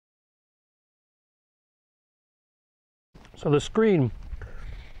So the screen,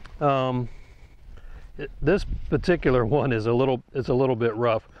 this particular one is a little bit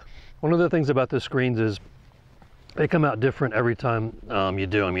rough. One of the things about the screens is they come out different every time you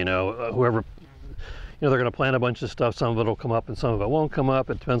do them. You know, whoever, they're going to plant a bunch of stuff. Some of it will come up and some of it won't come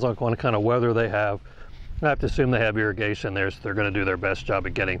up. It depends on what kind of weather they have. I have to assume they have irrigation there, so they're going to do their best job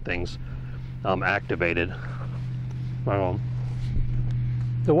at getting things activated. So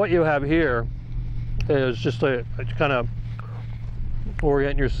what you have here is just a kind of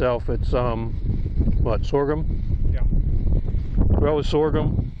orient yourself. It's what, sorghum? Yeah. Well, with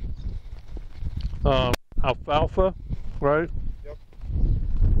sorghum, alfalfa, right? Yep.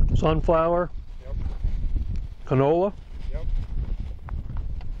 Sunflower. Yep. Canola. Yep.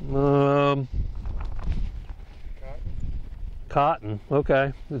 Cotton.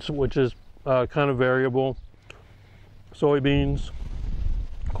 Okay, which is kind of variable. Soybeans,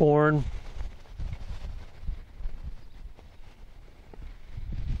 corn.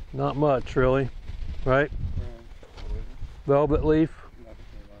 Not much really, right? Velvet leaf.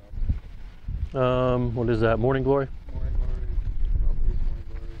 What is that? Morning glory.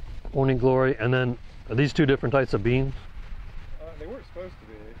 Morning glory, and then are these two different types of beans? They weren't supposed to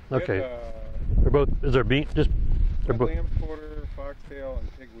be. Okay. They're both. Is there bean? Just. They're both. Lamb's quarter, foxtail,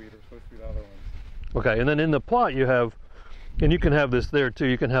 and pigweed are supposed to be the other ones. Okay, and then in the plot you have, and you can have this there too.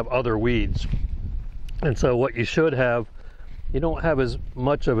 You can have other weeds, and so what you should have. You don't have as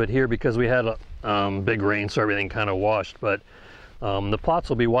much of it here because we had a big rain, so everything kind of washed. But the plots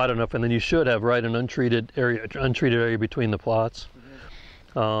will be wide enough, and then you should have an untreated area between the plots.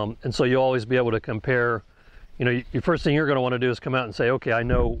 Mm-hmm. And so you'll always be able to compare. Your first thing you're going to want to do is come out and say, okay, I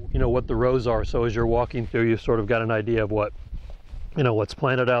know what the rows are. So as you're walking through, you sort of got an idea of what what's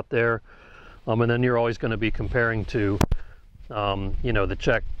planted out there, and then you're always going to be comparing to the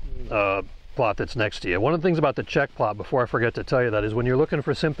check. Plot that's next to you. One of the things about the check plot, before I forget to tell you that, is when you're looking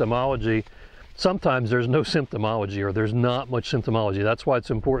for symptomology, sometimes there's no symptomology or there's not much symptomology. That's why it's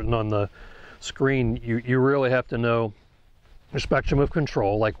important on the screen. You really have to know the spectrum of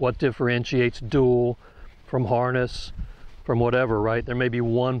control, like what differentiates dual from harness, from whatever, right? There may be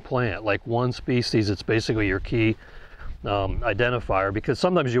one plant, like one species. It's basically your key identifier, because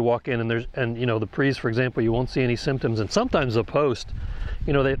sometimes you walk in and the pre's, for example, you won't see any symptoms, and sometimes the post,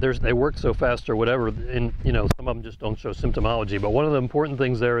 they work so fast or whatever, and some of them just don't show symptomology. But one of the important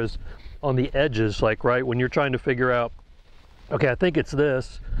things there is on the edges, like right when you're trying to figure out, okay, I think it's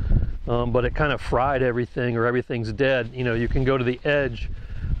this, but it kind of fried everything or everything's dead. You can go to the edge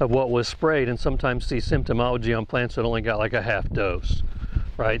of what was sprayed and sometimes see symptomology on plants that only got like a half dose,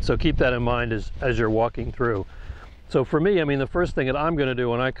 right? So keep that in mind as you're walking through. So for me, the first thing that I'm going to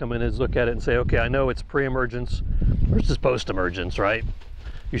do when I come in is look at it and say, okay, I know it's pre-emergence versus post-emergence, right?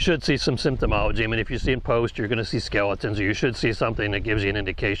 You should see some symptomology. If you see in post, you're going to see skeletons, or you should see something that gives you an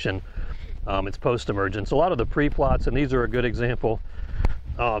indication it's post-emergence. A lot of the pre-plots, and these are a good example,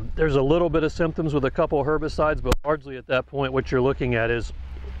 there's a little bit of symptoms with a couple herbicides, but largely at that point what you're looking at is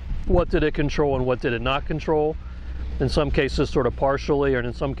what did it control and what did it not control. In some cases sort of partially, or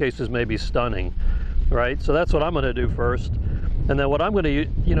in some cases maybe stunning, right? So that's what I'm going to do first. And then what I'm going to use,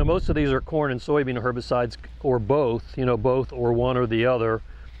 most of these are corn and soybean herbicides, or both, both or one or the other.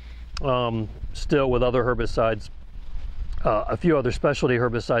 Still with other herbicides, a few other specialty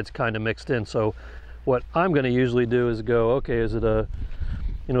herbicides kind of mixed in. So what I'm going to usually do is go, okay, is it a,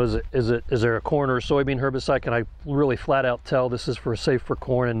 is there a corn or a soybean herbicide? Can I really flat out tell this is safe for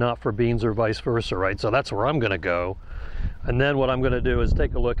corn and not for beans, or vice versa, right? So that's where I'm going to go. And then what I'm going to do is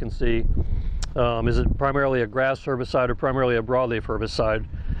take a look and see, is it primarily a grass herbicide or primarily a broadleaf herbicide?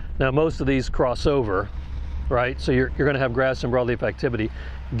 Now most of these cross over, right? So you're going to have grass and broadleaf activity.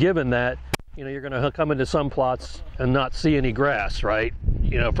 Given that, you're going to come into some plots and not see any grass, right?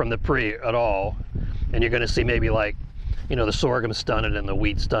 From the pre at all. And you're going to see maybe like, the sorghum stunted and the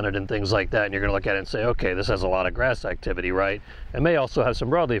wheat stunted and things like that. And you're going to look at it and say, okay, this has a lot of grass activity, right? It may also have some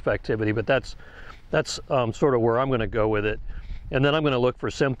broadleaf activity, but that's sort of where I'm going to go with it. And then I'm going to look for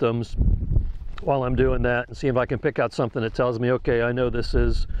symptoms while I'm doing that and see if I can pick out something that tells me, okay, I know this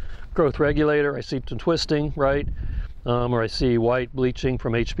is growth regulator. I see some twisting, right? Or I see white bleaching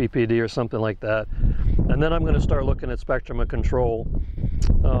from HPPD or something like that. And then I'm going to start looking at spectrum of control.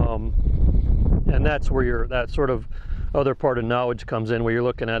 And that's where that sort of other part of knowledge comes in, where you're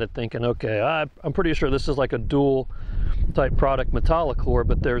looking at it thinking, okay, I'm pretty sure this is like a dual type product, metallochlor,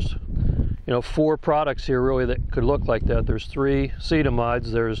 but there's 4 products here really that could look like that. There's 3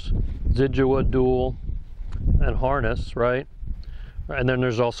 cetamides, there's Zidua, dual, and harness, right? And then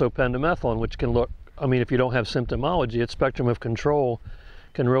there's also pendimethalin, which can look, if you don't have symptomology, its spectrum of control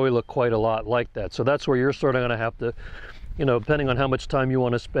can really look quite a lot like that. So that's where you're sort of going to have to you know, depending on how much time you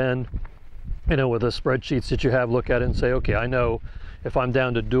want to spend, you know, with the spreadsheets that you have, look at it and say, okay, I know if I'm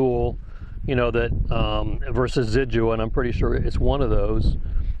down to dual, you know, that versus Zidua, and I'm pretty sure it's one of those,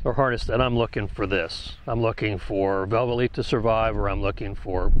 or harness, and I'm looking for this. I'm looking for velvet leaf to survive, or I'm looking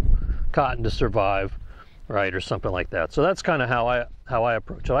for cotton to survive, right, or something like that. So that's kind of how I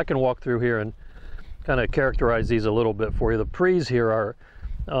approach it. I can walk through here and kind of characterize these a little bit for you. The pre's here are,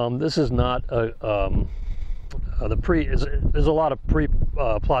 this is not a, there's a lot of pre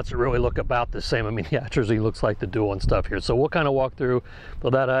plots that really look about the same. I mean, the atrazine looks like the dual and stuff here. So we'll kind of walk through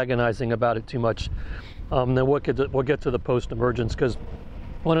without agonizing about it too much. Then we'll get to the post-emergence, because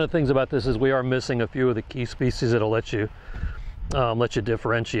one of the things about this is we are missing a few of the key species that'll let you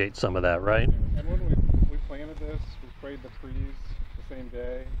differentiate some of that, right? And when we planted this, we sprayed the freeze the same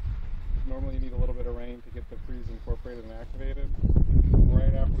day. Normally you need a little bit of rain to get the freeze incorporated and activated.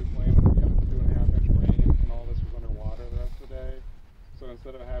 Right after we planted, we got 2.5 inch rain, and all this was underwater the rest of the day. So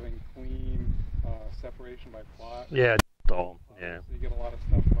instead of having clean separation by plot, yeah, so you get a lot of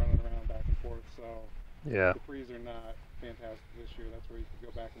stuff running around back and forth. So yeah, the frees are not fantastic this year. That's where you can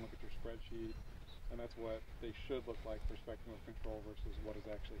go back and look at your spreadsheet, and that's what they should look like for spectrum of control versus what is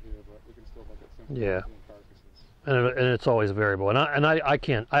actually here. But we can still look at simple carcasses. And it's always variable. And I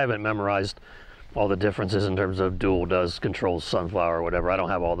haven't memorized all the differences in terms of dual does controls sunflower or whatever. I don't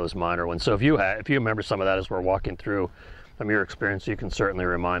have all those minor ones. So if you remember some of that as we're walking through from your experience, you can certainly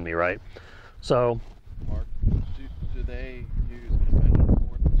remind me, right? So, Mark, do they use conventional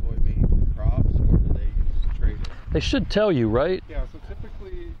corn and soybean crops, or do they use traded? They should tell you, right? Yeah, so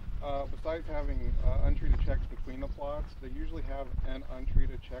typically, besides having untreated checks between the plots, they usually have an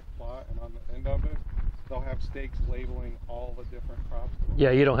untreated check plot, and on the end of it, they'll have stakes labeling all the different crops.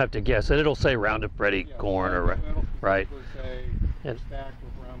 Yeah, you don't have to guess it. It'll say Roundup Ready corn, or it'll right. Say stacked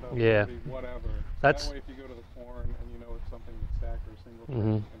with Roundup Ready, whatever. That's, that way, if you go to the corn and you know it's something that's stacked or single trait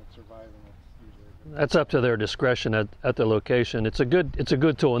and it's surviving, it's usually that's up to their discretion at the location. It's a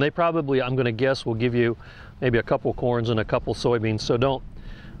good tool, and they probably, I'm going to guess, will give you maybe a couple corns and a couple soybeans. So don't.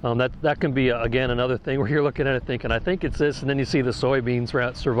 That can be again another thing where you're looking at it thinking, I think it's this, and then you see the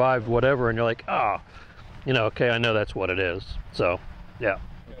soybeans survived whatever, and you're like, you know, okay, I know that's what it is. So, yeah.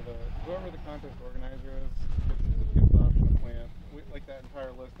 Yeah, whoever the contest organizer is gets the option to plant, like that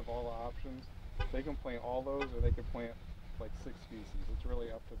entire list of all the options. They can plant all those, or they can plant like 6 species. It's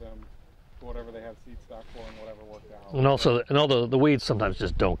really up to them, for whatever they have seed stock for and whatever worked out. And also, and all the weeds sometimes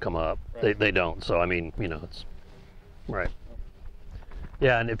just don't come up. Right. They don't. So I mean, you know, it's right.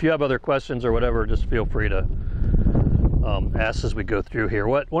 Yeah, and if you have other questions or whatever, just feel free to ask as we go through here.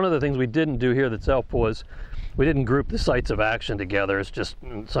 One of the things we didn't do here that's helpful is we didn't group the sites of action together. It's just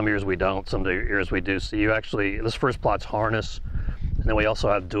some years we don't, some years we do. So you actually, this first plot's harness, and then we also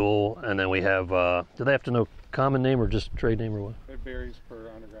have dual, and then we have, do they have to know common name or just trade name or what? It varies per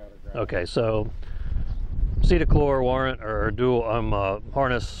undergrad or grad. Okay, so Cetaclor, warrant, or dual,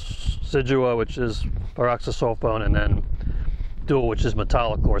 harness Zidua, which is peroxysulfone, and then dual, which is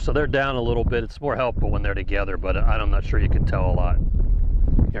metallochlor. So they're down a little bit. It's more helpful when they're together, but I'm not sure you can tell a lot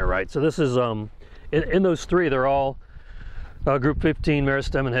here, right? So this is, in those 3, they're all group 15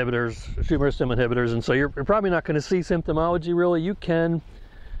 meristem inhibitors, shoot meristem inhibitors, and so you're probably not going to see symptomology really. You can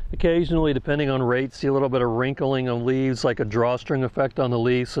occasionally, depending on rate, see a little bit of wrinkling of leaves, like a drawstring effect on the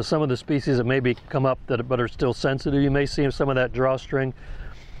leaves. So some of the species that maybe come up but are still sensitive, you may see some of that drawstring.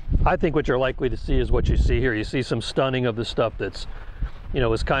 I think what you're likely to see is what you see here. You see some stunning of the stuff that's, you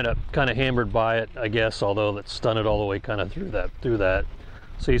know, is kind of hammered by it, I guess, although that's stunted all the way kind of through that.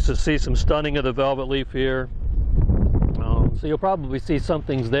 So you see some stunning of the velvet leaf here. So you'll probably see some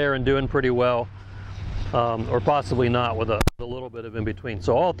things there and doing pretty well, or possibly not, with a little bit of in between.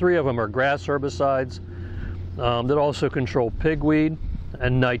 So all 3 of them are grass herbicides that also control pigweed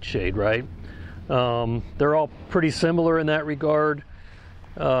and nightshade, right? They're all pretty similar in that regard.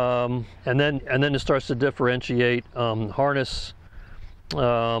 And then it starts to differentiate. Harness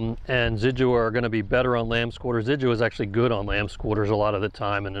and Zidua are going to be better on lamb's quarters. Zidua is actually good on lamb's quarters a lot of the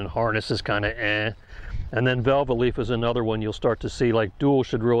time, and then harness is kind of And then velvet leaf is another one you'll start to see. Like dual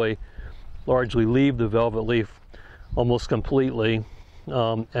should really largely leave the velvet leaf almost completely,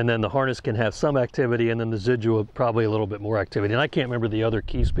 and then the harness can have some activity, and then the Zidua probably a little bit more activity. And I can't remember the other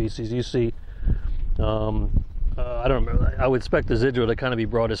key species you see. I don't remember. I would expect the Zidua to kind of be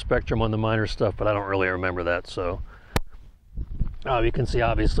broadest spectrum on the minor stuff, but I don't really remember that. So you can see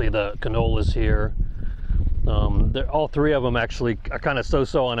obviously the canolas here. All 3 of them actually are kind of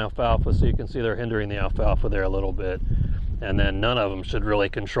so-so on alfalfa, so you can see they're hindering the alfalfa there a little bit. And then none of them should really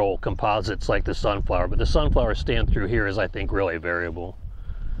control composites like the sunflower, but the sunflower stand through here is, I think, really variable.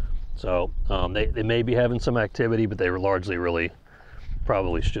 So they may be having some activity, but they were largely really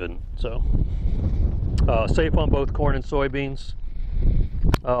probably shouldn't. So safe on both corn and soybeans,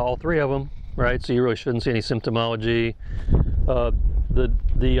 all three of them, right? So you really shouldn't see any symptomology. The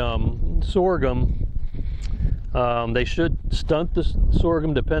sorghum, they should stunt the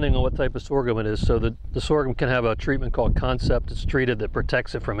sorghum depending on what type of sorghum it is. So the sorghum can have a treatment called Concept. It's treated that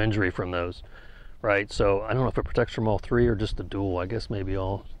protects it from injury from those, right? So I don't know if it protects from all three or just the dual. I guess maybe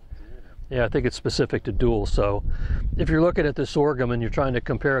all. Yeah, I think it's specific to dual. So if you're looking at the sorghum and you're trying to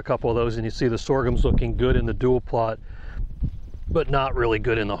compare a couple of those and you see the sorghum's looking good in the dual plot, but not really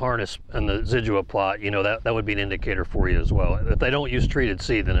good in the harness and the Zidua plot, you know, that would be an indicator for you as well. If they don't use treated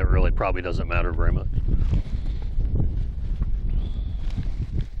seed, then it really probably doesn't matter very much.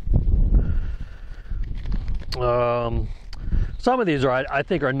 Some of these I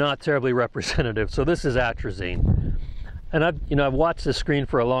think are not terribly representative. So this is atrazine. And I've watched this screen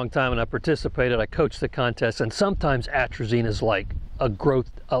for a long time, and I participated. I coached the contest, and sometimes atrazine is like a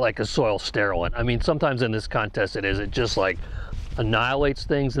growth, like a soil sterilant. I mean, sometimes in this contest it just like annihilates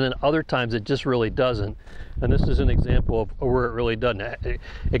things, and then other times it just really doesn't. And this is an example of where it really doesn't.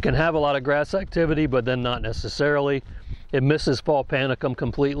 It can have a lot of grass activity, but then not necessarily. It misses fall panicum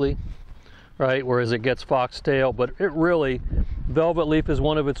completely, right? Whereas it gets foxtail, but it really, velvet leaf is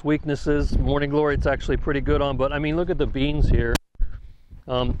one of its weaknesses. Morning glory it's actually pretty good on, but I mean, look at the beans here.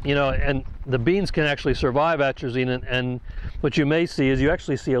 You know, and the beans can actually survive atrazine, and what you may see is you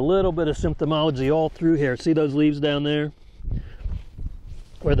actually see a little bit of symptomology all through here. See those leaves down there?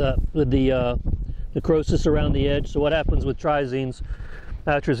 Where the necrosis around the edge. So what happens with atrazine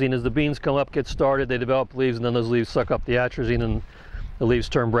is the beans come up, get started, they develop leaves, and then those leaves suck up the atrazine, and the leaves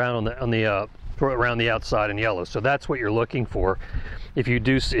turn brown around the outside and yellow. So that's what you're looking for. If you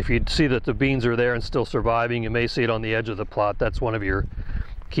see that the beans are there and still surviving, you may see it on the edge of the plot. That's one of your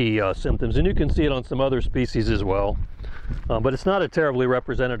key symptoms, and you can see it on some other species as well. But it's not a terribly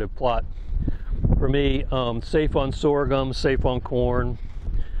representative plot. For me, safe on sorghum, safe on corn.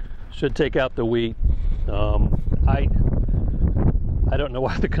 Should take out the wheat. I don't know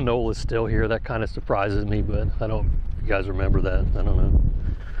why the canola is still here. That kind of surprises me, but I don't. You guys remember that? I don't know.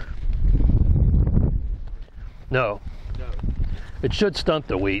 No. It should stunt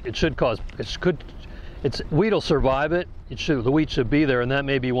the wheat. It should cause. Wheat will survive it. The wheat should be there, and that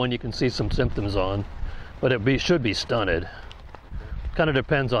may be one you can see some symptoms on, but should be stunted. Kind of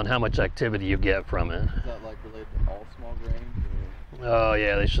depends on how much activity you get from it. Is that like related to all small grains? Oh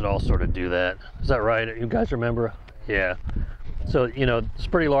yeah, they should all sort of do that. Is that right? You guys remember? Yeah. So, you know, it's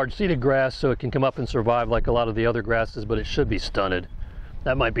pretty large seeded grass, so it can come up and survive like a lot of the other grasses, but it should be stunted.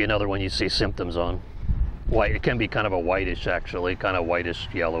 That might be another one you see symptoms on. White. It can be kind of a whitish, actually, kind of whitish,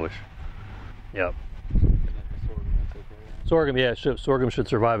 yellowish. Yep. And then the sorghum, that's okay. Sorghum, yeah, sorghum should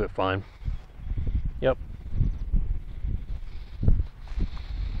survive it fine. Yep.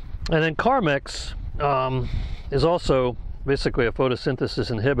 And then Carmex is also basically a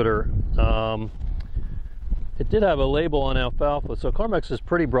photosynthesis inhibitor. It did have a label on alfalfa, so Carmex is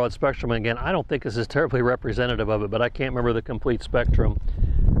pretty broad spectrum. And again, I don't think this is terribly representative of it, but I can't remember the complete spectrum.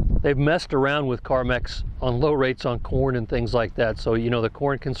 They've messed around with Carmex on low rates on corn and things like that. So, you know, the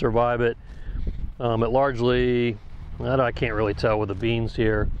corn can survive it. It largely, I can't really tell with the beans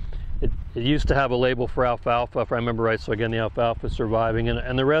here. It used to have a label for alfalfa, if I remember right. So again, the alfalfa is surviving.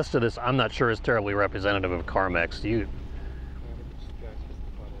 And the rest of this, I'm not sure is terribly representative of Carmex.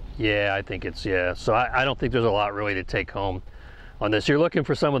 Yeah, I think it's, yeah. So I don't think there's a lot really to take home on this. You're looking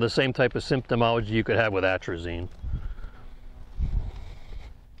for some of the same type of symptomology you could have with atrazine.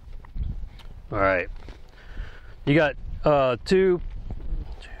 All right. You got two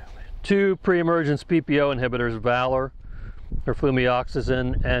pre-emergence PPO inhibitors, Valor, or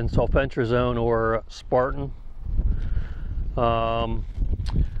flumioxazin, and sulfentrazone, or Spartan.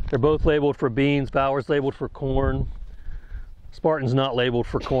 They're both labeled for beans. Valor's labeled for corn. Spartan's not labeled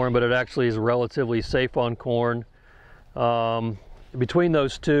for corn, but it actually is relatively safe on corn. Between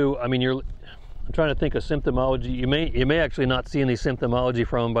those two, I mean, I'm trying to think of symptomology. You may actually not see any symptomology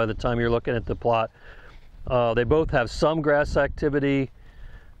from them by the time you're looking at the plot. They both have some grass activity.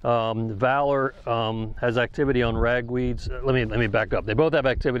 Valor has activity on ragweeds. Let me back up. They both have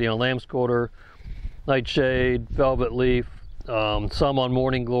activity on lamb's quarter, nightshade, velvet leaf, some on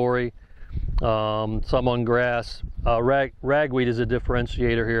morning glory, some on grass. Ragweed is a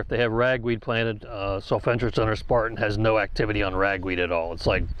differentiator here. If they have ragweed planted, sulfentrazone or Spartan has no activity on ragweed at all. It's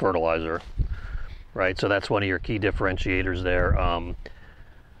like fertilizer, right? So that's one of your key differentiators there.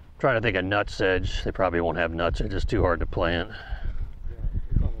 Trying to think of nutsedge. They probably won't have nutsedge. It's too hard to plant. Yeah,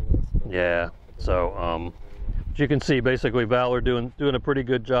 it's on the list. Yeah. So As you can see, basically Valor doing a pretty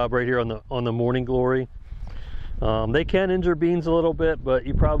good job right here on the Morning Glory. They can injure beans a little bit, but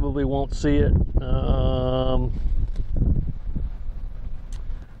you probably won't see it.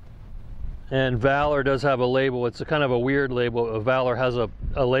 And Valor does have a label. It's a kind of a weird label. Valor has a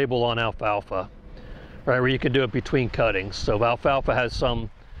label on alfalfa, right, where you can do it between cuttings. So alfalfa has some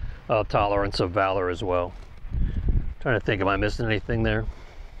tolerance of Valor as well. Trying to think, am I missing anything there?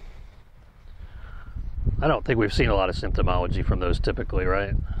 I don't think we've seen a lot of symptomology from those typically,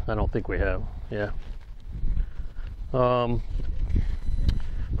 right? I don't think we have. Yeah.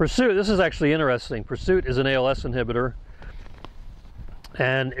 Pursuit, this is actually interesting. Pursuit is an ALS inhibitor,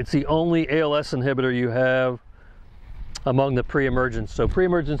 and it's the only ALS inhibitor you have among the pre-emergence. So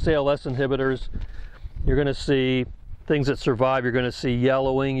pre-emergence ALS inhibitors, you're going to see things that survive. You're going to see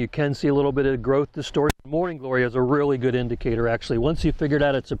yellowing. You can see a little bit of growth distortion. Morning Glory is a really good indicator, actually. Once you figured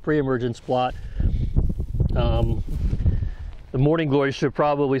out it's a pre-emergence plot, the Morning Glory should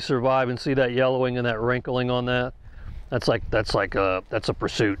probably survive and see that yellowing and that wrinkling on that. That's a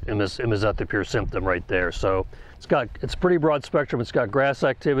pursuit imizethapyr symptom right there. So it's pretty broad spectrum. It's got grass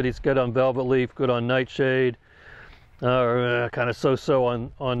activity. It's good on velvet leaf, good on nightshade, kind of so-so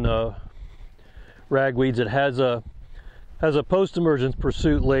on ragweeds. It has a post-emergence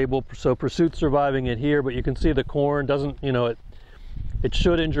pursuit label, so pursuit surviving it here. But you can see the corn doesn't, it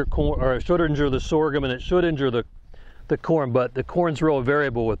should injure corn, or it should injure the sorghum, and it should injure the corn, but the corn's real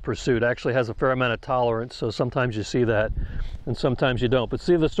variable with pursuit. It actually has a fair amount of tolerance, so sometimes you see that and sometimes you don't. But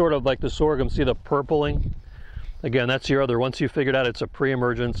see the sort of like the sorghum, see the purpling? Again, that's your other, once you figured out it's a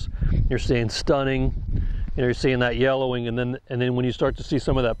pre-emergence, you're seeing stunning, you're seeing that yellowing, and then when you start to see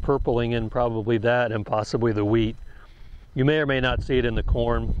some of that purpling in probably that and possibly the wheat, you may or may not see it in the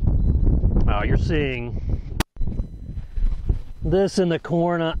corn. You're seeing this in the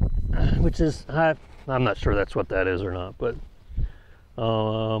corn, which is, I'm not sure that's what that is or not, but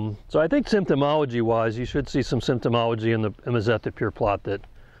so I think symptomology wise, you should see some symptomology in the imizethapyr plot that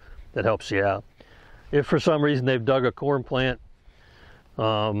helps you out. If for some reason they've dug a corn plant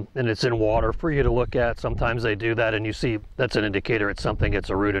and it's in water for you to look at, sometimes they do that, and you see that's an indicator it's something. It's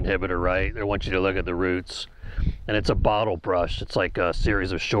a root inhibitor, right? They want you to look at the roots, and it's a bottle brush. It's like a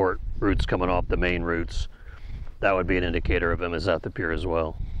series of short roots coming off the main roots. That would be an indicator of imizethapyr as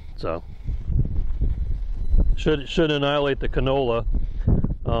well. So should annihilate the canola.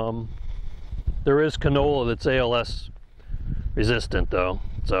 There is canola that's ALS resistant though,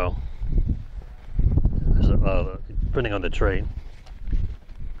 so depending on the trait.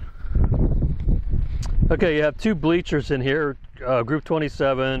 Okay, you have two bleachers in here, group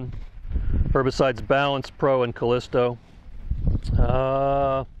 27, herbicides Balance Pro and Callisto,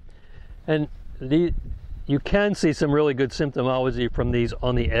 and you can see some really good symptomology from these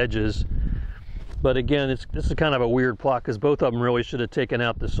on the edges. But again, this is kind of a weird plot because both of them really should have taken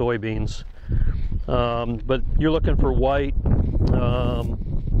out the soybeans. But you're looking for white.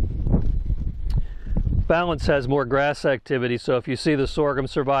 Balance has more grass activity, so if you see the sorghum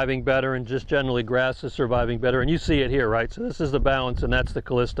surviving better and just generally grass is surviving better, and you see it here, right? So this is the Balance and that's the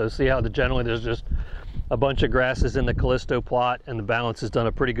Callisto. See how generally there's just a bunch of grasses in the Callisto plot, and the Balance has done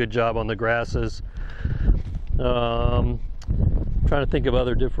a pretty good job on the grasses. Trying to think of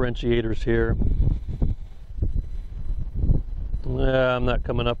other differentiators here. I'm not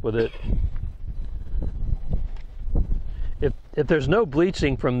coming up with it. If there's no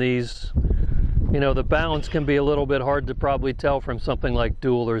bleaching from these, the Balance can be a little bit hard to probably tell from something like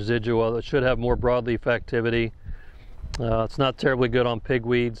Dual or Zidua. It should have more broadleaf activity. It's not terribly good on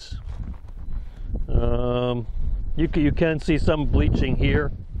pigweeds. You can see some bleaching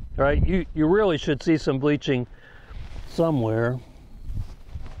here, right? You really should see some bleaching somewhere.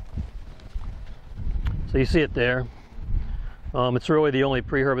 So you see it there. It's really the only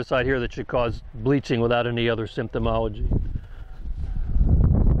pre-herbicide here that should cause bleaching without any other symptomology.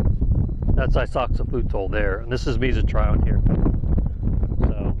 That's isoxaflutol there, and this is mesotrione here.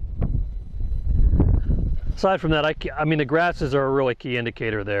 So, aside from that, I mean the grasses are a really key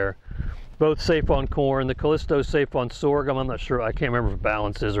indicator there. Both safe on corn. The Callisto is safe on sorghum. I'm not sure. I can't remember if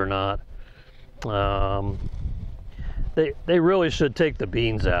Balance is or not. They really should take the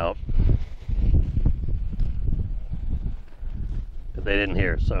beans out. But they didn't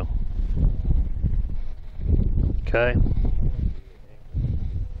hear, so. Okay.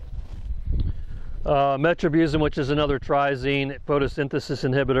 Metribuzin, which is another triazine photosynthesis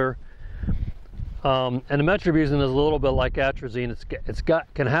inhibitor. And the metribuzin is a little bit like atrazine.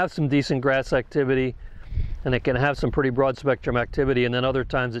 Can have some decent grass activity, and it can have some pretty broad spectrum activity, and then other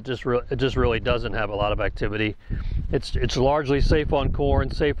times it just really doesn't have a lot of activity. It's largely safe on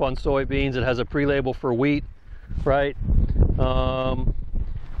corn, safe on soybeans. It has a pre-label for wheat, right?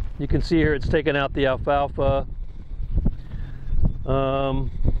 You can see here it's taken out the alfalfa.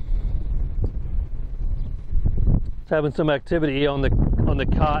 It's having some activity on the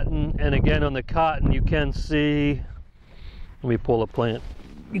cotton, and again on the cotton you can see, let me pull a plant,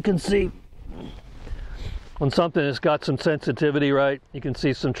 you can see on something that's got some sensitivity, right? You can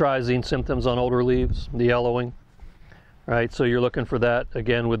see some triazine symptoms on older leaves, the yellowing, right? So you're looking for that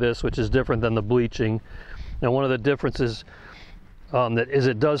again with this, which is different than the bleaching. Now one of the differences that is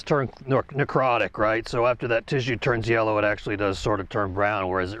it does turn necrotic, right? So after that tissue turns yellow, it actually does sort of turn brown,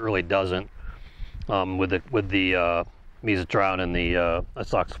 whereas it really doesn't with the mesotrione and the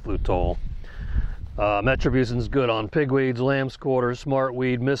isoxaflutol. Metribuzin is good on pigweeds, lamb's quarter,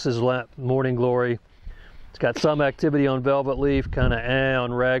 smartweed, morning glory. It's got some activity on velvet leaf, kind of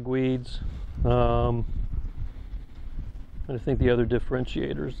on ragweeds. I think the other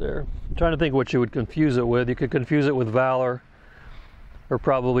differentiators there. I'm trying to think what you would confuse it with. You could confuse it with Valor or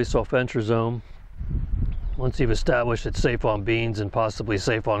probably sulfentrazone. Once you've established it's safe on beans and possibly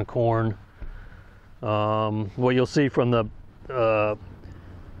safe on corn. What you'll see from the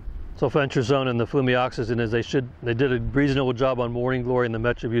sulfentrazone and the flumioxazin is they did a reasonable job on morning glory, and the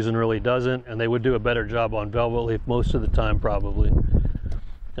metribuzin really doesn't, and they would do a better job on velvet leaf most of the time probably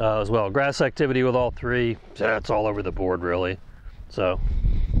as well. Grass activity with all three, that's all over the board really. So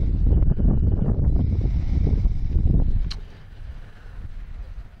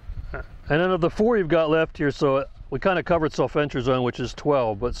and then of the 4 you've got left here, so we kind of covered sulfentrazone, which is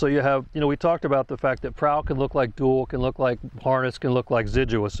 12, but so you have, we talked about the fact that Prowl can look like Dual, can look like Harness, can look like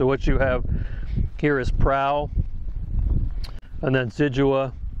Zidua. So what you have here is Prowl, and then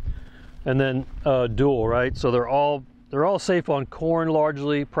Zidua, and then Dual, right? So they're all safe on corn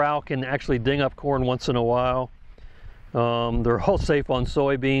largely. Prowl can actually ding up corn once in a while. They're all safe on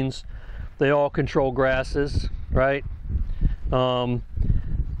soybeans. They all control grasses, right?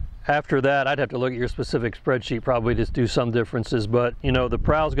 After that, I'd have to look at your specific spreadsheet, probably just do some differences, but the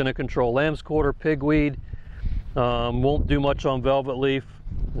Prowl's going to control lamb's quarter, pigweed, won't do much on velvet leaf.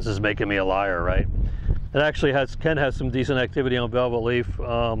 This is making me a liar, right? It actually can have some decent activity on velvet leaf.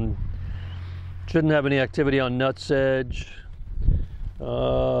 Shouldn't have any activity on nutsedge.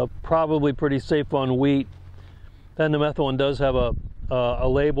 Probably pretty safe on wheat. Pendimethalin does have a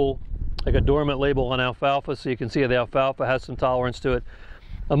label, like a dormant label on alfalfa, so you can see the alfalfa has some tolerance to it.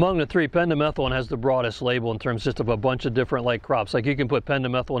 Among the 3, pendimethalin has the broadest label in terms just of a bunch of different crops. Like you can put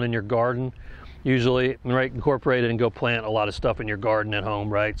pendimethalin in your garden usually, right? Incorporate it and go plant a lot of stuff in your garden at home,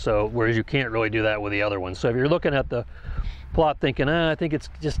 right? So whereas you can't really do that with the other ones. So if you're looking at the plot thinking, I think it's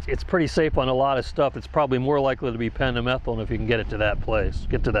pretty safe on a lot of stuff, it's probably more likely to be pendimethalin if you can get to that place,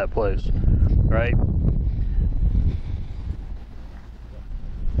 right?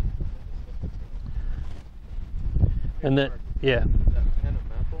 And then, yeah.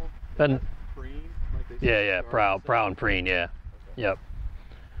 And yeah, Prowl and Preen, yeah. Yep.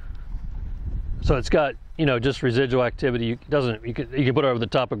 So it's got, just residual activity. You can put it over the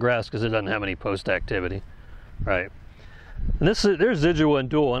top of grass because it doesn't have any post activity, right? And there's Zidua and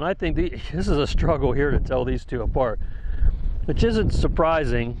Dual, and I think this is a struggle here to tell these two apart, which isn't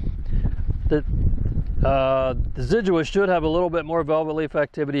surprising. That the Zidua should have a little bit more velvet leaf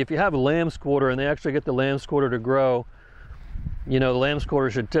activity. If you have a lamb's quarter and they actually get the lamb's quarter to grow, the lamb's quarter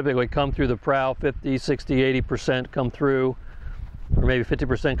should typically come through the Prowl, 50, 60, 80% come through, or maybe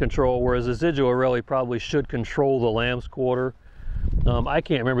 50% control, whereas the Zidua really probably should control the lamb's quarter. I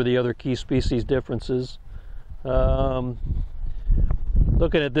can't remember the other key species differences. Looking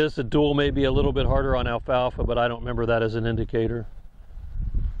at this, the Dual may be a little bit harder on alfalfa, but I don't remember that as an indicator.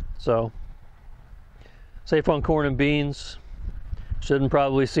 So, safe on corn and beans. Shouldn't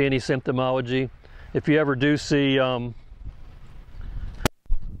probably see any symptomology. If you ever do see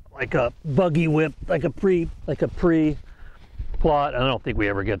like a buggy whip, like a pre plot, I don't think we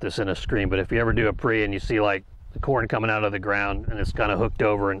ever get this in a screen, but if you ever do a pre and you see like the corn coming out of the ground and it's kind of hooked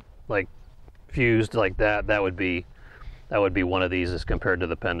over and like fused like that, that would be one of these as compared to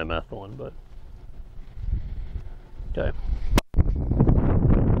the pendimethalin. But okay,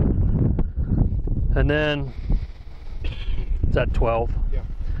 and then is that 12? Yeah.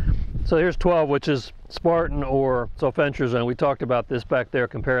 So here's 12, which is Spartan or sulfentrazone. We talked about this back there,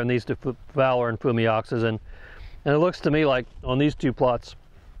 comparing these to Valor and flumioxazin, and it looks to me like on these two plots,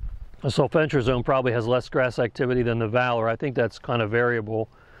 the sulfentrazone probably has less grass activity than the Valor. I think that's kind of variable.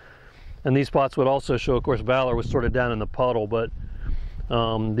 And these plots would also show, of course, Valor was sort of down in the puddle, but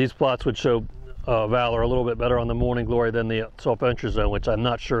these plots would show Valor a little bit better on the morning glory than the sulfentrazone, which I'm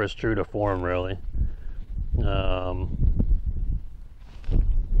not sure is true to form really.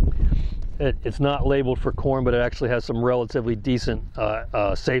 It's not labeled for corn, but it actually has some relatively decent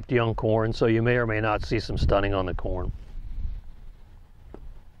safety on corn, so you may or may not see some stunning on the corn.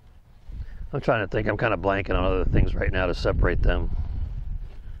 I'm trying to think. I'm kind of blanking on other things right now to separate them.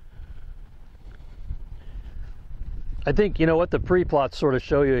 I think, you know, what the pre-plots sort of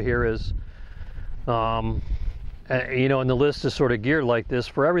show you here is, you know, and the list is sort of geared like this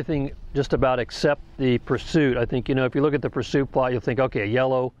for everything just about except the pursuit. I think, you know, if you look at the pursuit plot, you'll think, okay,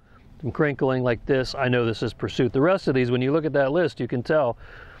 yellow, some crinkling like this, I know this is pursuit. The rest of these, when you look at that list, you can tell,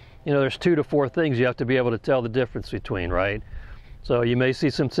 you know, there's 2 to 4 things you have to be able to tell the difference between, right? So you may see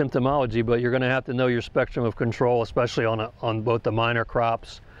some symptomology, but you're going to have to know your spectrum of control, especially on both the minor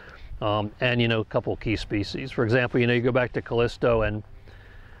crops and, you know, a couple key species. For example, you know, you go back to Callisto and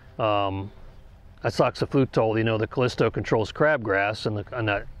asoxaflutol, you know, the Callisto controls crabgrass,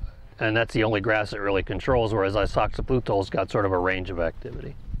 and that's the only grass it really controls, whereas asoxaflutol's got sort of a range of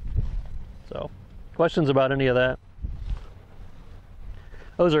activity. So, questions about any of that?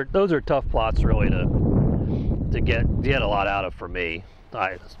 Those are tough plots really to get a lot out of for me.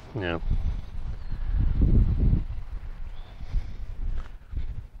 You know.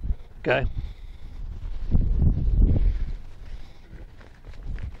 Okay.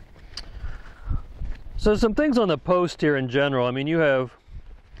 So some things on the post here in general. I mean, you have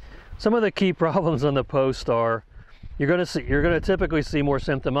some of the key problems on the post are you're going to typically see more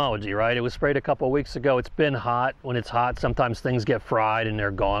symptomology, right? It was sprayed a couple of weeks ago. It's been hot. When it's hot, sometimes things get fried and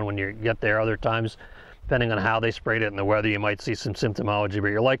they're gone when you get there. Other times, depending on how they sprayed it and the weather, you might see some symptomology, but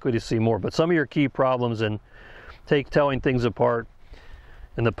you're likely to see more. But some of your key problems in telling things apart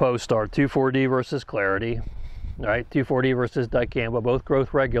in the post are 2,4-D versus clarity. All right, 2,4-D versus dicamba, both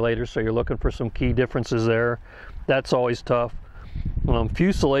growth regulators, so you're looking for some key differences there. That's always tough.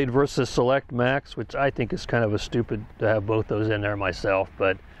 Fusilade versus Select Max, which I think is kind of a stupid to have both those in there myself,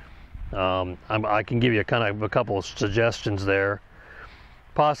 but I can give you kind of a couple of suggestions there.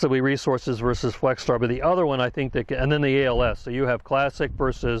 Possibly Resources versus Flexstar, but the other one I think that, and then the ALS. So you have Classic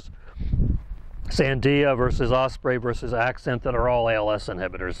versus Sandia versus Osprey versus Accent that are all ALS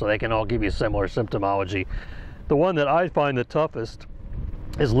inhibitors, so they can all give you similar symptomology. The one that I find the toughest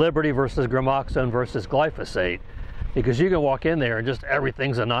is Liberty versus Gramoxone versus glyphosate, because you can walk in there and just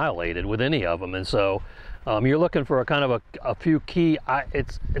everything's annihilated with any of them. And so you're looking for a kind of a few key,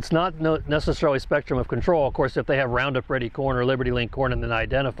 it's not necessarily spectrum of control. Of course, if they have Roundup Ready corn or Liberty Link corn and then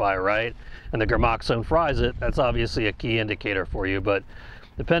identify, right, and the Gramoxone fries it, that's obviously a key indicator for you. But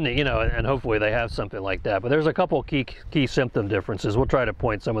depending, you know, and hopefully they have something like that. But there's a couple key symptom differences. We'll try to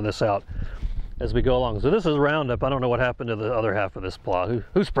point some of this out as we go along. So this is Roundup. I don't know what happened to the other half of this plot.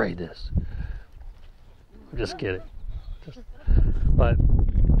 Who sprayed this? I'm just kidding. But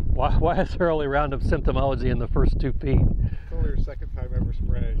why is there only Roundup symptomology in the first 2 feet? It's only your second time ever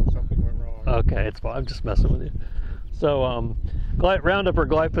spraying. Something went wrong. Okay, it's fine. I'm just messing with you. So Roundup or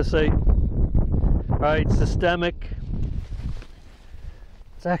glyphosate, right? Systemic.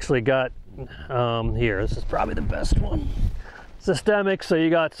 It's actually got here. This is probably the best one. Systemic, so you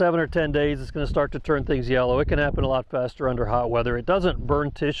got 7 or 10 days. It's going to start to turn things yellow. It can happen a lot faster under hot weather. It doesn't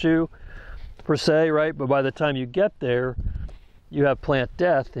burn tissue per se, right? But by the time you get there, you have plant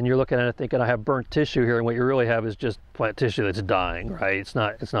death, and you're looking at it thinking, I have burnt tissue here, and what you really have is just plant tissue that's dying, right? It's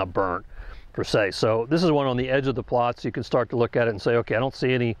not burnt per se. So this is one on the edge of the plots. You can start to look at it and say, okay, I don't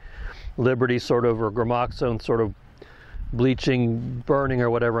see any Liberty sort of or Gramoxone sort of bleaching, burning, or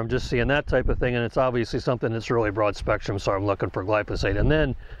whatever. I'm just seeing that type of thing, and it's obviously something that's really broad spectrum, so I'm looking for glyphosate. And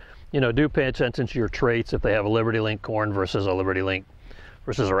then, you know, do pay attention to your traits if they have a Liberty Link corn versus a Liberty Link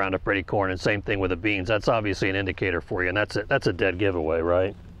versus a Roundup Ready corn, and same thing with the beans. That's obviously an indicator for you, and that's a dead giveaway,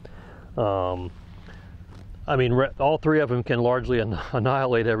 right? I mean, all 3 of them can largely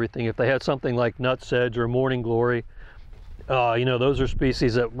annihilate everything. If they had something like Nutsedge or Morning Glory, you know, those are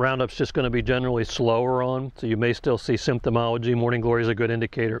species that Roundup's just going to be generally slower on, so you may still see symptomology. Morning Glory is a good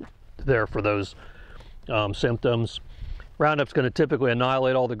indicator there for those symptoms. Roundup's going to typically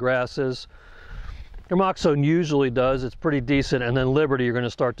annihilate all the grasses. Gramoxone usually does. It's pretty decent. And then Liberty, you're going to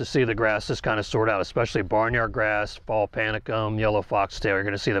start to see the grasses kind of sort out, especially barnyard grass, fall panicum, yellow foxtail. You're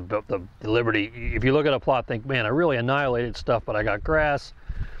going to see the Liberty. If you look at a plot, think, man, I really annihilated stuff, but I got grass,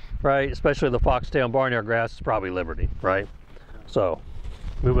 right? Especially the foxtail and barnyard grass, it's probably Liberty, right? So,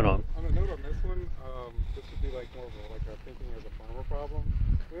 moving on. On a note on this one, this would be like more of a thinking as a farmer problem.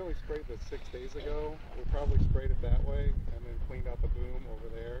 We only sprayed this 6 days ago. We probably sprayed it that way and then cleaned out the boom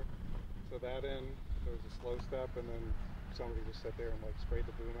over there. So that in, there was a slow step, and then somebody just sat there and like sprayed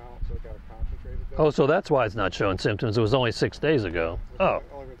the boom out, so it got a concentrated dose. Oh, so that's why it's not showing symptoms. It was only 6 days ago. It's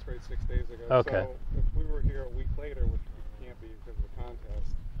only been sprayed 6 days ago. Okay. So if we were here a week later, which we can't be because of the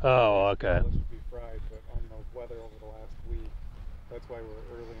contest, Oh, okay. This would be fried, but on the weather over the last week, that's why we're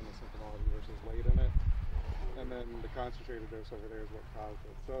early in the symptomology versus late in it. And then the concentrated dose over there is what caused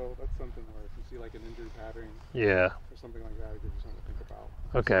it. So that's something where if you see like an injury pattern Yeah. or something like that, it gives you something to think about.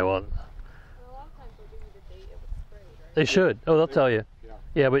 Okay, well, And a lot of times they'll give you the date it was sprayed, right? they should. Oh, they'll tell you. Yeah.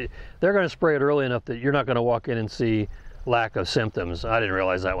 Yeah, but they're going to spray it early enough that you're not going to walk in and see lack of symptoms. I didn't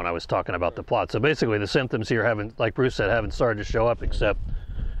realize that when I was talking about the plot. So basically the symptoms here haven't, like Bruce said, haven't started to show up except,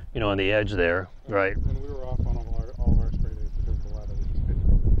 you know, on the edge there, right? And we were off on all of our spray days because of the weather. We just couldn't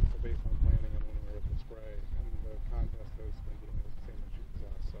do it. So based on planning and when we were able to spray, and the contest dose thinking was the same issue as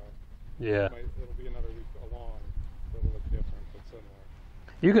us. So Yeah. it'll be another week along. It'll look different but similar.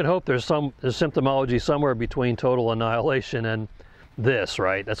 You can hope there's symptomology somewhere between total annihilation and this,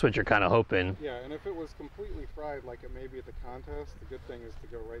 right? That's what you're kind of hoping. Yeah, and if it was completely fried like it may be at the contest, the good thing is to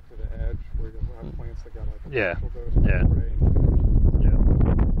go right to the edge where you'll have plants that got like a Yeah. partial dose of Yeah. spray and Yeah.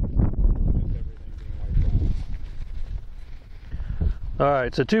 everything being wiped out. All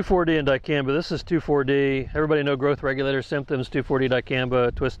right, so 2,4-D and dicamba. This is 2,4-D. Everybody know growth regulator symptoms, 2,4-D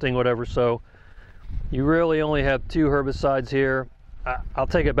dicamba, twisting, whatever. So you really only have 2 herbicides here. I'll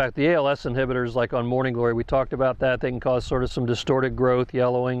take it back. The ALS inhibitors, like on Morning Glory, we talked about that. They can cause sort of some distorted growth,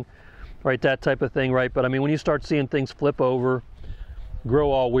 yellowing, right, that type of thing, right? But I mean, when you start seeing things flip over, grow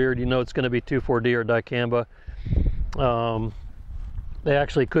all weird, you know it's going to be 2,4-D or dicamba. They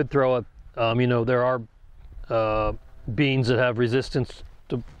actually could throw a, you know, there are beans that have resistance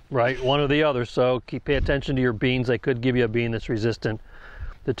to, right, one or the other. So pay attention to your beans. They could give you a bean that's resistant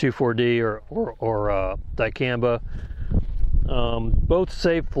to 2,4-D or dicamba. Both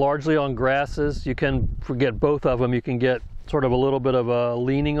safe largely on grasses. You can forget both of them. You can get sort of a little bit of a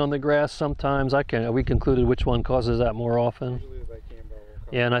leaning on the grass sometimes. We concluded which one causes that more often. Usually the dicamba will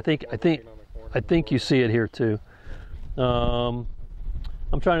come Yeah, and I think you see it here too. I'm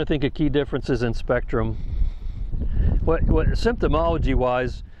trying to think of key differences in spectrum. What symptomology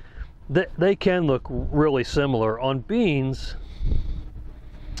wise, they can look really similar on beans.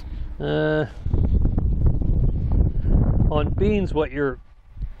 On beans,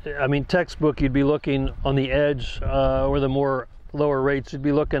 textbook, you'd be looking on the edge or the more lower rates, you'd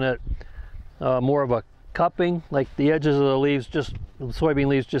be looking at more of a cupping, like the edges of the leaves, just soybean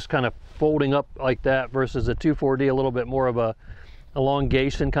leaves just kind of folding up like that, versus a 2,4-D, a little bit more of a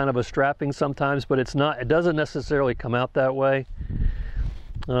elongation, kind of a strapping sometimes, but it doesn't necessarily come out that way.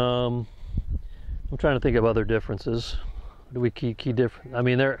 I'm trying to think of other differences. Do we key different? I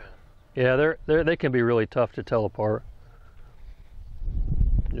mean, they can be really tough to tell apart.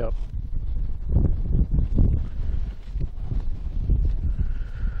 Yep.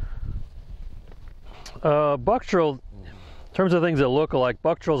 Bucktril, in terms of things that look alike,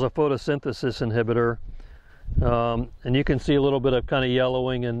 Bucktril is a photosynthesis inhibitor, and you can see a little bit of kind of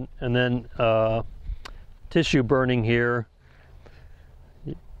yellowing and then tissue burning here.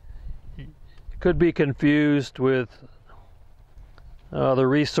 It could be confused with the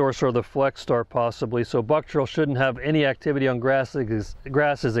resource or the Flex Star possibly. So Bucktril shouldn't have any activity on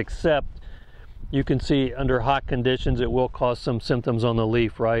grasses except you can see under hot conditions it will cause some symptoms on the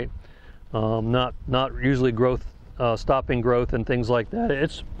leaf, right? Not usually growth, stopping growth and things like that.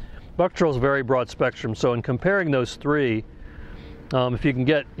 Bucktril's very broad spectrum. So in comparing those 3, if you can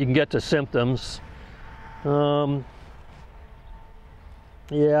get to symptoms.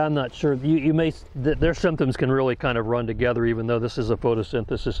 Yeah, I'm not sure. Their symptoms can really kind of run together, even though this is a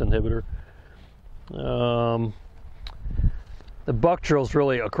photosynthesis inhibitor. The Bucktril's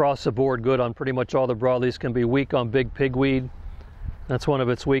really across the board good on pretty much all the broadleafs. Can be weak on big pigweed. That's one of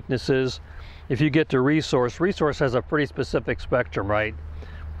its weaknesses. If you get to Resource has a pretty specific spectrum, right?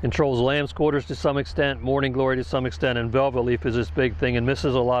 Controls lamb's quarters to some extent, Morning Glory to some extent, and Velvet Leaf is this big thing and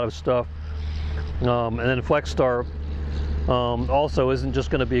misses a lot of stuff. And then Flex Star also isn't just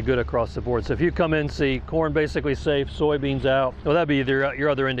going to be good across the board. So if you come in and see corn basically safe, soybeans out, well, that'd be your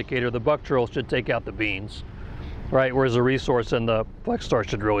other indicator. The Bucktril should take out the beans, right? Whereas the Resource and the Flex Star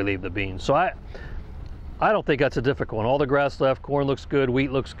should really leave the beans. So I don't think that's a difficult one. All the grass left, corn looks good,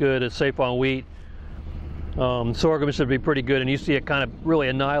 wheat looks good, it's safe on wheat. Sorghum should be pretty good, and you see it kind of really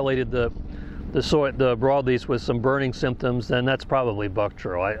annihilated the broadleafs with some burning symptoms, then that's probably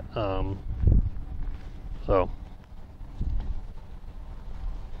Bucktril. So.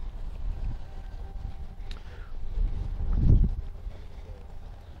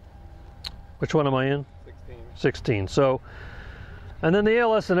 Which one am I in? 16. So, and then the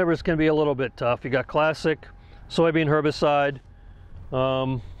ALS inhibitors can be a little bit tough. You got classic soybean herbicide.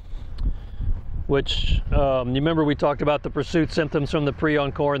 which you remember we talked about the pursuit symptoms from the pre on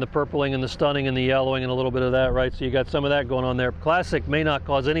corn, the purpling and the stunning and the yellowing and a little bit of that, right? So you got some of that going on there. Classic may not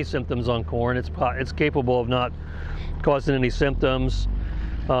cause any symptoms on corn. It's capable of not causing any symptoms.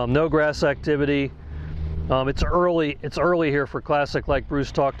 No grass activity. It's early here for Classic, like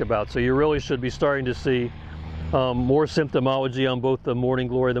Bruce talked about. So you really should be starting to see more symptomology on both the Morning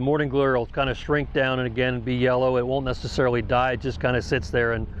Glory. The Morning Glory will kind of shrink down and again be yellow. It won't necessarily die. It just kind of sits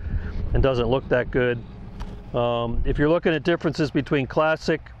there and doesn't look that good. If you're looking at differences between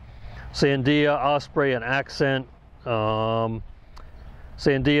Classic, Sandia, Osprey, and Accent, Sandia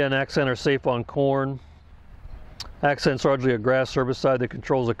and Accent are safe on corn. Accent's largely a grass herbicide that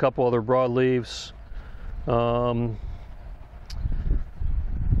controls a couple other broadleaves.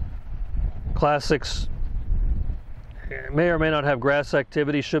 Classics may or may not have grass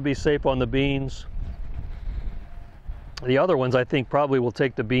activity, should be safe on the beans. The other ones I think probably will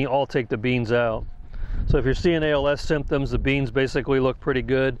all take the beans out. So if you're seeing ALS symptoms, the beans basically look pretty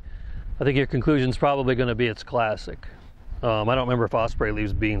good. I think your conclusion is probably going to be it's Classic. I don't remember if Osprey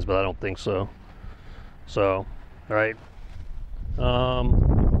leaves beans, but I don't think so. So, all right.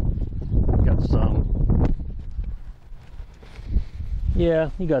 Got some.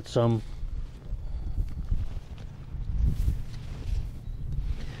 Yeah, you got some.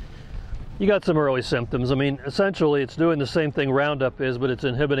 You got some early symptoms. I mean, essentially it's doing the same thing Roundup is, but it's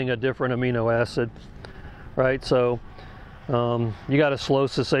inhibiting a different amino acid, right? So you got a slow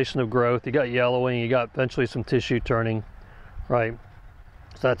cessation of growth, you got yellowing, you got eventually some tissue turning, right?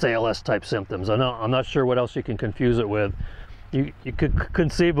 So that's ALS type symptoms. I'm not sure what else you can confuse it with. You could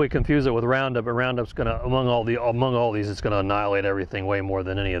conceivably confuse it with Roundup, but Roundup's gonna, among all these, it's gonna annihilate everything way more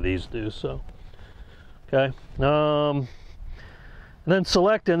than any of these do. So, okay. And then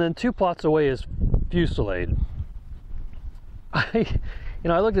Select, and then 2 plots away is Fusilade. I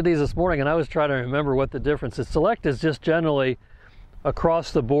looked at these this morning and I was trying to remember what the difference is. Select is just generally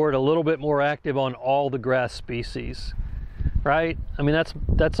across the board a little bit more active on all the grass species, right? I mean,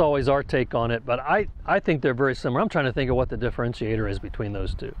 that's always our take on it, but I think they're very similar. I'm trying to think of what the differentiator is between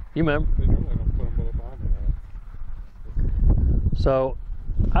those two. You remember? They normally don't put them both on there. So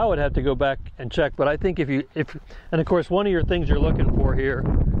I would have to go back and check, but I think and of course one of your things you're looking for here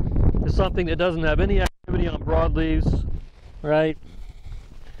is something that doesn't have any activity on broadleaves, right?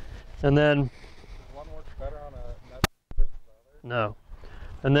 And then Does one work better on a net versus the other? no.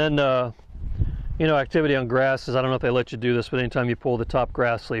 And then activity on grasses, I don't know if they let you do this, but anytime you pull the top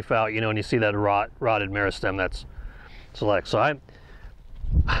grass leaf out, and you see that rotted meristem, that's Select. So I'd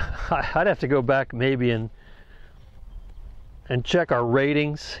have to go back maybe and check our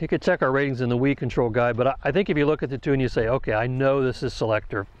ratings. You could check our ratings in the weed control guide, but I think if you look at the two and you say, okay, I know this is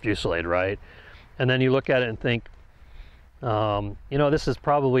Select or Fusilade, right? And then you look at it and think, this is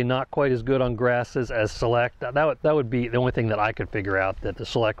probably not quite as good on grasses as Select. That would be the only thing that I could figure out, that the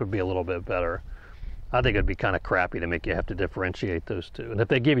Select would be a little bit better. I think it'd be kind of crappy to make you have to differentiate those two. And if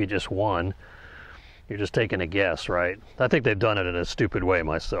they give you just one, you're just taking a guess, right? I think they've done it in a stupid way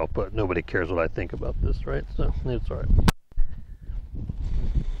myself, but nobody cares what I think about this, right? So it's all right.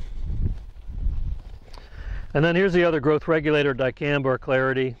 And then here's the other growth regulator, dicamba or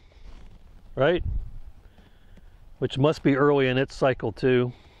Clarity, right? Which must be early in its cycle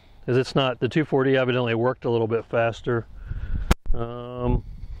too, because it's not, the 2,4-D evidently worked a little bit faster.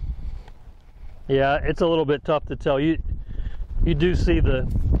 Yeah, it's a little bit tough to tell. You do see the,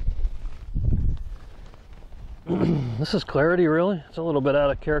 this is Clarity, really? It's a little bit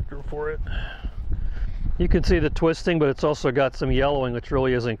out of character for it. You can see the twisting, but it's also got some yellowing, which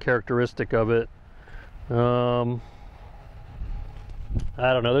really isn't characteristic of it. I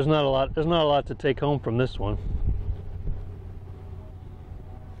don't know. There's not a lot to take home from this one.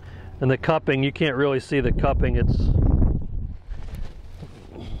 And the cupping, you can't really see the cupping.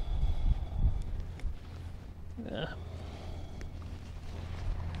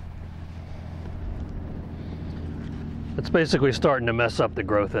 It's basically starting to mess up the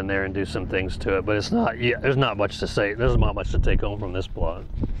growth in there and do some things to it, but it's not. Yeah, there's not much to say. There's not much to take home from this plot.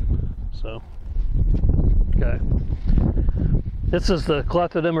 So, okay. This is the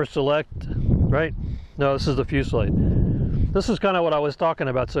Clethodim or Select, right? No, this is the Fusilade. This is kind of what I was talking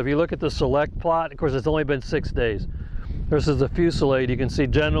about. So if you look at the Select plot, of course, it's only been 6 days. Versus the Fusilade, you can see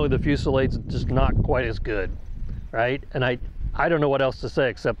generally the Fusilade's just not quite as good, right? And I don't know what else to say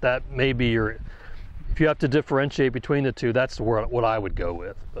except that maybe you're. If you have to differentiate between the two, that's what I would go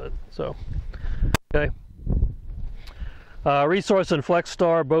with. But so, okay. Resource and Flex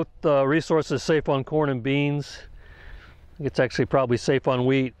Star, both resources safe on corn and beans. I think it's actually probably safe on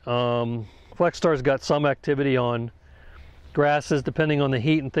wheat. Flex Star's got some activity on grasses, depending on the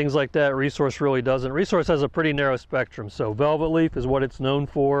heat and things like that. Resource really doesn't. Resource has a pretty narrow spectrum. So velvet leaf is what it's known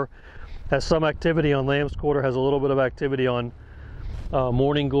for. Has some activity on lamb's quarter, has a little bit of activity on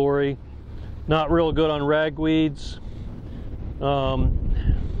morning glory. Not real good on ragweeds.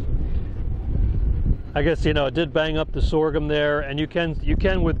 I guess, you know, it did bang up the sorghum there, and you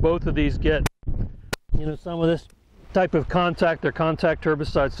can with both of these get, you know, some of this type of contact or contact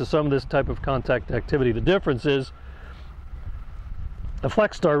herbicides to some of this type of contact activity. The difference is the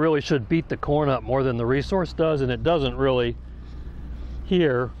Flex Star really should beat the corn up more than the Resource does, and it doesn't really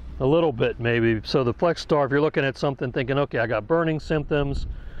here, a little bit maybe. So the Flex Star, if you're looking at something thinking, okay, I got burning symptoms,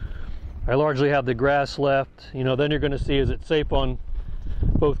 I largely have the grass left, you know, then you're going to see, is it safe on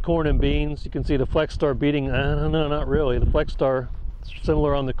both corn and beans? You can see the Flex Star beating, no, not really. The Flex Star is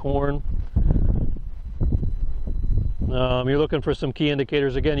similar on the corn. You're looking for some key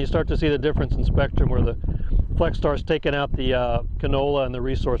indicators. Again, you start to see the difference in spectrum where the Flex Star's taken out the canola and the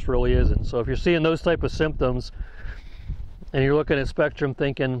Resource really isn't. So if you're seeing those type of symptoms and you're looking at spectrum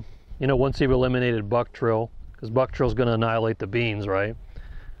thinking, you know, once you've eliminated buck trill, because buck trill is going to annihilate the beans, right?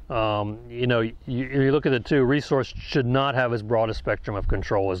 You know, you look at the two, Resource should not have as broad a spectrum of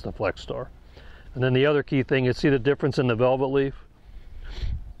control as the Flex Star. And then the other key thing is, see the difference in the velvet leaf?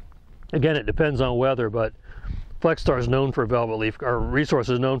 Again, it depends on weather, but Flex Star is known for velvet leaf, or Resource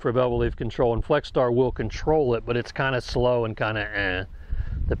is known for velvet leaf control, and Flex Star will control it, but it's kind of slow and kind of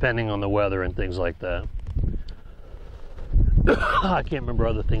depending on the weather and things like that. I can't remember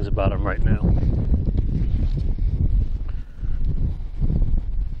other things about them right now.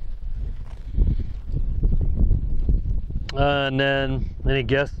 And then, any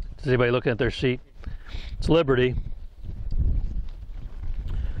guess? Is anybody looking at their sheet? It's Liberty.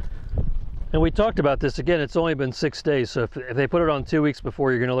 And we talked about this again. It's only been 6 days, so if they put it on 2 weeks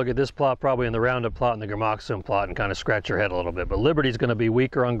before, you're going to look at this plot probably in the Roundup plot and the Gramoxone plot and kind of scratch your head a little bit. But Liberty's going to be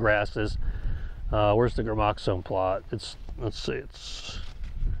weaker on grasses. Where's the Gramoxone plot? Let's see, it's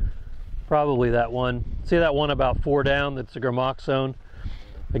probably that one. See that one about 4 down? That's the Gramoxone.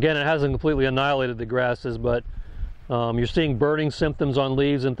 Again, it hasn't completely annihilated the grasses, but you're seeing burning symptoms on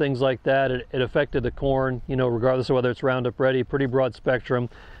leaves and things like that. It affected the corn, you know, regardless of whether it's Roundup Ready, pretty broad spectrum.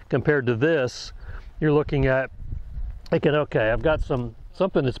 Compared to this, you're looking at, thinking, okay, I've got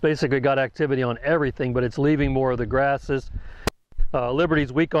something that's basically got activity on everything, but it's leaving more of the grasses.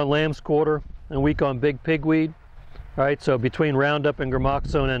 Liberty's weak on lamb's quarter and weak on big pigweed. All right, so between Roundup and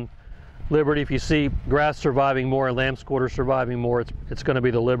Gramoxone and Liberty, if you see grass surviving more and lamb's quarter surviving more, it's going to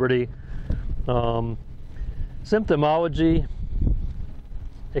be the Liberty. Symptomology,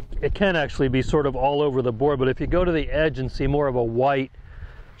 it can actually be sort of all over the board, but if you go to the edge and see more of a white,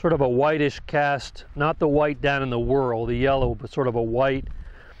 sort of a whitish cast, not the white down in the whorl, the yellow, but sort of a white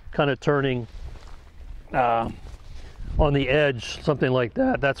kind of turning on the edge, something like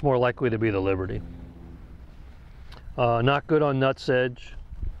that, that's more likely to be the Liberty. Not good on nutsedge.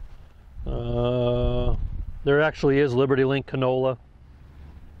 There actually is Liberty Link canola.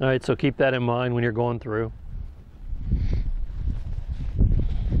 All right, so keep that in mind when you're going through.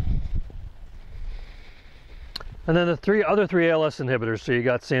 And then the other three ALS inhibitors. So you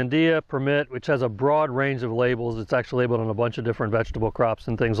got Sandia, Permit, which has a broad range of labels. It's actually labeled on a bunch of different vegetable crops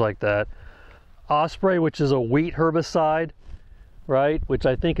and things like that. Osprey, which is a wheat herbicide, right? Which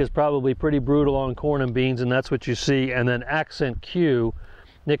I think is probably pretty brutal on corn and beans, and that's what you see. And then Accent Q,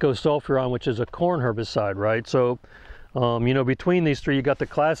 Nicosulfuron, which is a corn herbicide, right? So, you know, between these three, you got the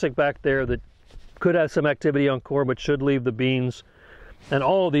classic back there that could have some activity on corn, but should leave the beans. And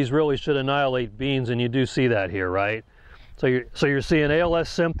all of these really should annihilate beans, and you do see that here, right? So you're seeing ALS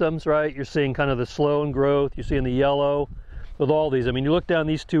symptoms, right? You're seeing kind of the slow in growth. You're seeing the yellow with all these. I mean, you look down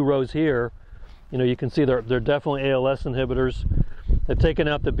these two rows here, you know, you can see they're definitely ALS inhibitors. They've taken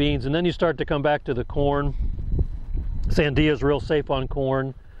out the beans, and then you start to come back to the corn. Sandia is real safe on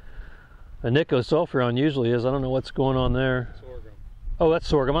corn. And Nicosulfuron usually is. I don't know what's going on there. Sorghum. Oh, that's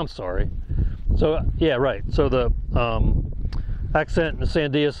sorghum. I'm sorry. So, yeah, right. So the Accent and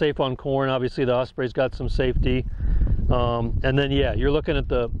Sandia is safe on corn. Obviously, the Osprey's got some safety. And then, yeah, you're looking at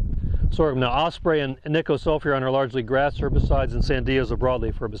the sorghum. Now, Osprey and Nicosulfuron are largely grass herbicides, and Sandia is a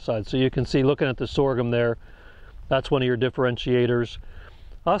broadleaf herbicide. So you can see, looking at the sorghum there, that's one of your differentiators.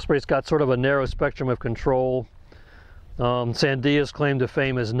 Osprey's got sort of a narrow spectrum of control. Sandia's claim to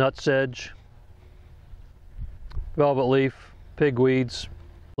fame is nutsedge, velvet leaf, pigweeds,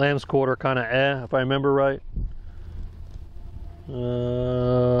 lamb's quarter, kind of if I remember right.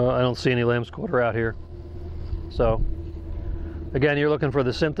 I don't see any lamb's quarter out here. So, again, you're looking for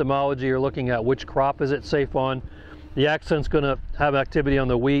the symptomology. You're looking at which crop is it safe on. the accent's going to have activity on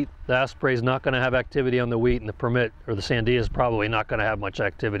the wheat, the Asprey is not going to have activity on the wheat, and the Permit or the Sandia is probably not going to have much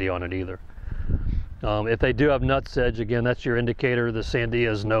activity on it either. If they do have nut sedge, again, that's your indicator. The Sandia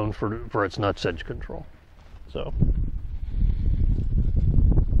is known for its nut sedge control. So,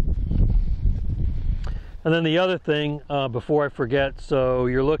 and then the other thing, before I forget, so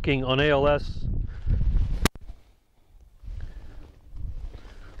you're looking on ALS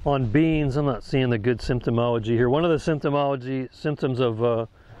on beans. I'm not seeing the good symptomology here. One of the symptoms of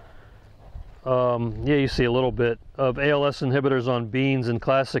yeah, you see a little bit of ALS inhibitors on beans, and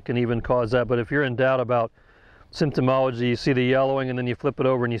classic can even cause that. But if you're in doubt about symptomology, you see the yellowing and then you flip it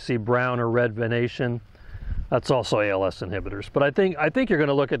over and you see brown or red venation. That's also ALS inhibitors. But I think you're going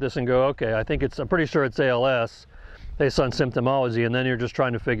to look at this and go, okay, I'm pretty sure it's ALS based on symptomology, and then you're just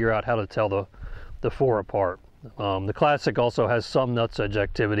trying to figure out how to tell the four apart. The classic also has some nut sedge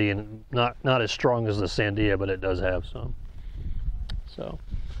activity, and not as strong as the Sandia, but it does have some. So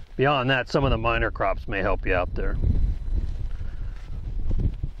beyond that, some of the minor crops may help you out there.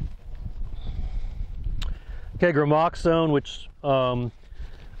 Okay, gramoxone, which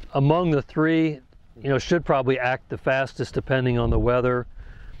among the three, should probably act the fastest depending on the weather.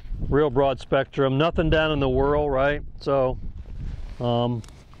 Real broad spectrum, nothing down in the whirl, right? So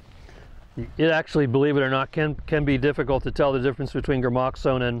it actually, believe it or not, can be difficult to tell the difference between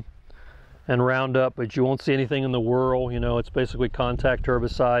gramoxone and Roundup, but you won't see anything in the whirl. It's basically contact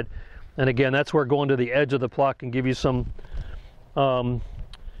herbicide. And again, that's where going to the edge of the plot can give you some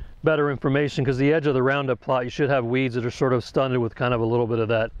better information, because the edge of the Roundup plot, you should have weeds that are sort of stunted with kind of a little bit of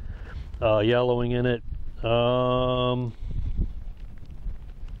that yellowing in it. And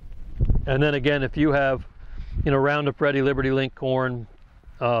then again, if you have, Roundup Ready, Liberty Link corn,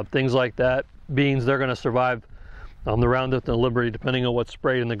 things like that, beans, they're going to survive the Roundup and the Liberty depending on what's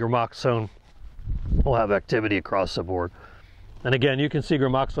sprayed, and the gramoxone will have activity across the board. And again, you can see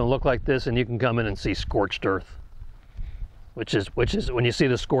gramoxone look like this, and you can come in and see scorched earth, which is when you see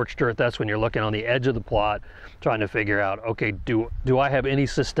the scorched earth, that's when you're looking on the edge of the plot trying to figure out, okay, do I have any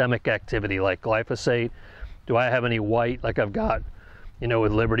systemic activity like glyphosate? Do I have any white like I've got,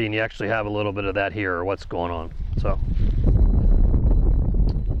 with Liberty, and you actually have a little bit of that here, or what's going on? So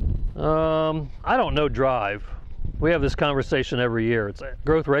I don't know drive. We have this conversation every year. It's a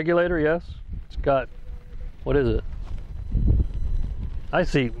growth regulator, yes. It's got, what is it? I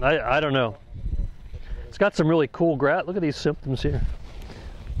see, I don't know. It's got some really cool grass. Look at these symptoms here.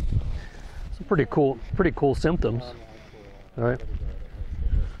 Some pretty cool symptoms. All right.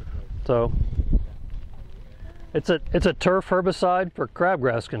 So it's a turf herbicide for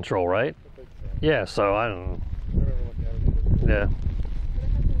crabgrass control, right? Yeah. So I don't know. Yeah.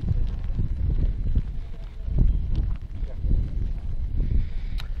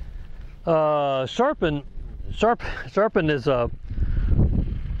 Sharpen is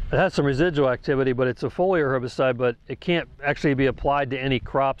it has some residual activity, but it's a foliar herbicide, but it can't actually be applied to any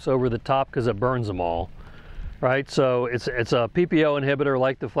crops over the top because it burns them all, right? So it's a PPO inhibitor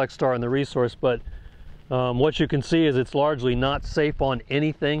like the Flexstar and the Resource, but what you can see is it's largely not safe on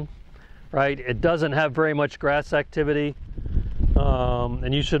anything, right? It doesn't have very much grass activity,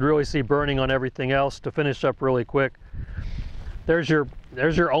 and you should really see burning on everything else. To finish up really quick, there's your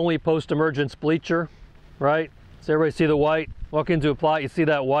only post-emergence bleacher, right? So everybody see the white? Walk into a plot, you see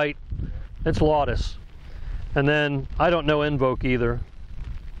that white, it's Lautis. And then, I don't know Invoke either.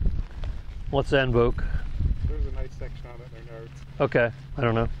 What's Invoke? There's a nice section on it in their notes. Okay, I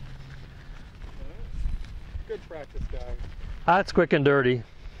don't know. Good practice, guy. That's quick and dirty.